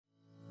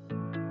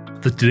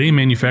The Today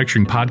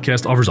Manufacturing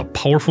podcast offers a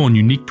powerful and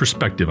unique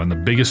perspective on the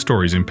biggest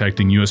stories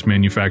impacting U.S.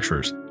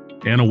 manufacturers.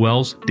 Anna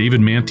Wells,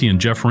 David Manti,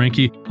 and Jeff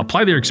Ranke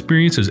apply their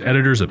experience as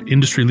editors of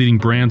industry-leading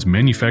brands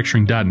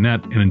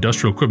Manufacturing.net and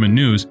Industrial Equipment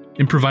News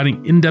in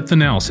providing in-depth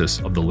analysis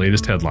of the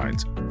latest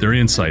headlines. Their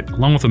insight,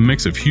 along with a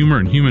mix of humor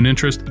and human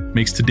interest,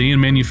 makes Today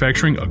in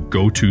Manufacturing a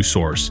go-to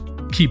source.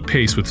 Keep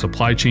pace with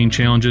supply chain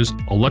challenges,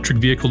 electric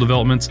vehicle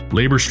developments,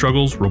 labor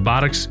struggles,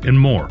 robotics, and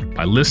more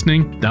by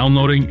listening,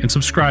 downloading, and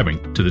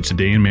subscribing to the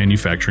Today in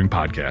Manufacturing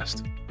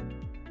podcast.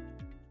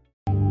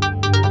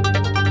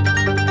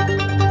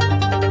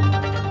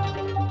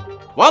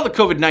 While the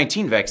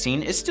COVID-19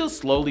 vaccine is still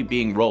slowly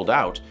being rolled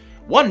out,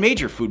 one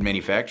major food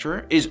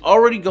manufacturer is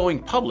already going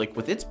public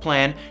with its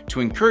plan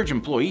to encourage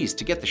employees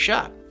to get the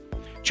shot.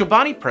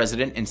 Chobani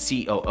president and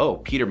COO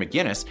Peter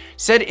McGinnis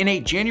said in a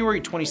January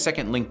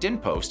 22nd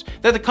LinkedIn post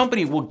that the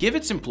company will give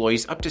its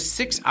employees up to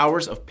 6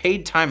 hours of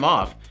paid time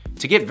off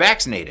to get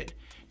vaccinated,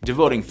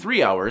 devoting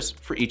 3 hours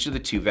for each of the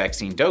 2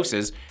 vaccine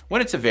doses when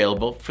it's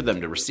available for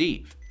them to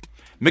receive.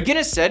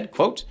 McGinnis said,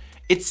 quote,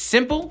 "It's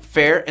simple,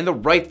 fair, and the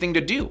right thing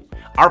to do.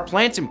 Our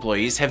plant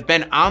employees have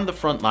been on the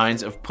front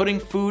lines of putting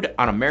food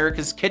on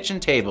America's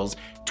kitchen tables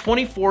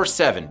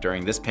 24/7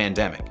 during this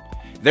pandemic.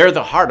 They're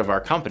the heart of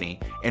our company,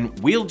 and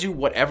we'll do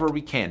whatever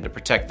we can to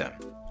protect them."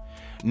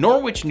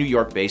 Norwich, New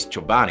York-based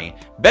Chobani,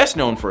 best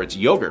known for its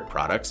yogurt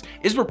products,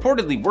 is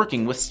reportedly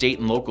working with state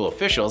and local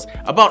officials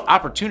about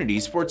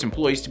opportunities for its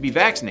employees to be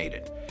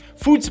vaccinated.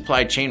 Food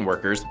supply chain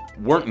workers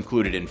weren't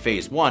included in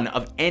Phase 1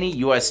 of any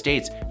U.S.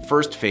 state's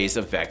first phase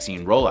of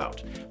vaccine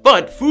rollout,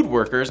 but food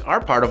workers are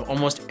part of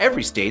almost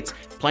every state's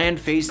planned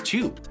Phase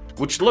 2,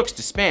 which looks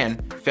to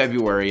span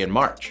February and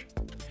March.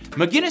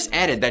 McGinnis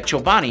added that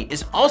Chobani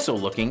is also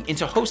looking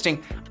into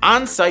hosting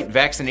on-site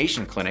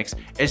vaccination clinics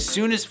as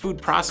soon as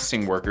food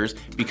processing workers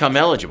become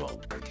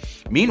eligible.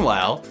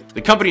 Meanwhile,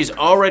 the company is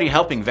already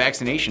helping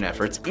vaccination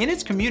efforts in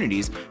its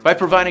communities by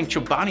providing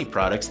Chobani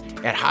products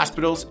at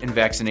hospitals and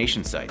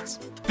vaccination sites.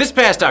 This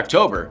past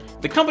October,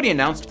 the company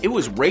announced it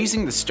was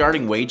raising the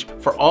starting wage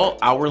for all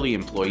hourly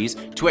employees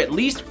to at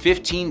least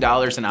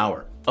 $15 an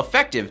hour,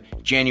 effective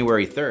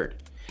January 3rd.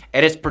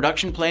 At its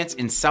production plants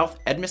in South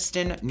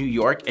Edmeston, New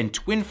York, and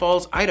Twin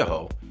Falls,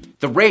 Idaho,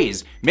 the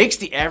raise makes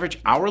the average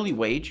hourly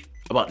wage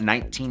about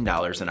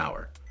 $19 an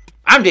hour.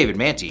 I'm David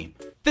Manti.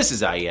 This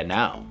is IEN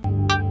Now.